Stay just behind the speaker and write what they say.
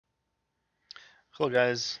Hello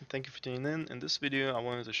guys, thank you for tuning in. In this video, I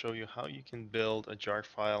wanted to show you how you can build a jar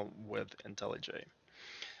file with IntelliJ.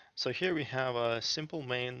 So here we have a simple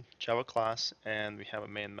main Java class and we have a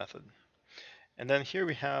main method. And then here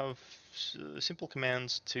we have simple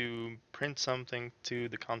commands to print something to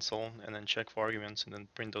the console and then check for arguments and then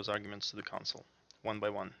print those arguments to the console one by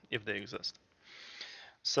one if they exist.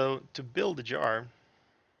 So to build a jar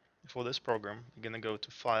for this program, you're going to go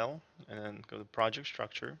to File and then go to Project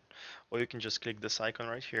Structure, or you can just click this icon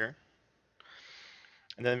right here.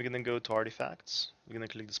 And then we're going to go to artifacts. We're going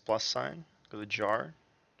to click this plus sign, go to jar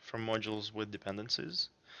from modules with dependencies.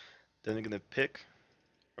 Then we're going to pick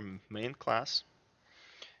our main class.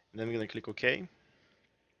 And then we're going to click OK.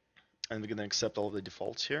 And we're going to accept all of the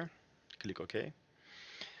defaults here. Click OK.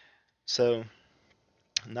 So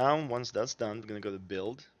now once that's done, we're going to go to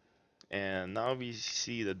build. And now we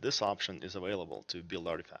see that this option is available to build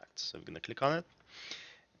artifacts. So we're going to click on it.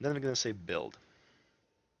 And then we're going to say build.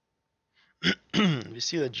 We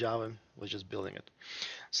see that Java was just building it.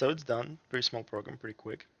 So it's done. Pretty small program, pretty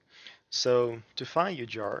quick. So to find your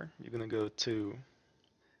jar, you're going to go to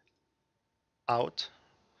out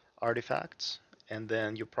artifacts and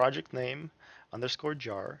then your project name underscore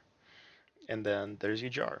jar, and then there's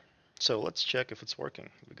your jar. So let's check if it's working.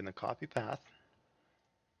 We're going to copy path,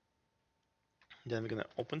 then we're going to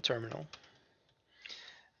open terminal.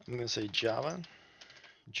 I'm going to say Java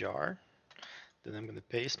jar, then I'm going to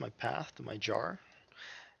paste my path to my jar,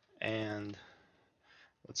 and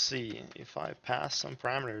let's see if I pass some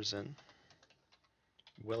parameters in,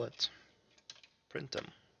 will it print them?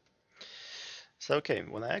 So okay,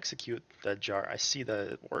 when I execute that jar, I see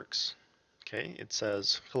that it works. Okay, it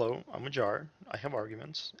says, hello, I'm a jar, I have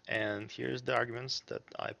arguments, and here's the arguments that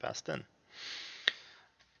I passed in.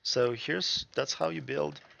 So that's how you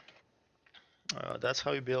build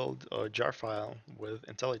a jar file with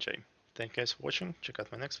IntelliJ. Thank you guys for watching. Check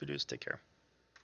out my next videos. Take care.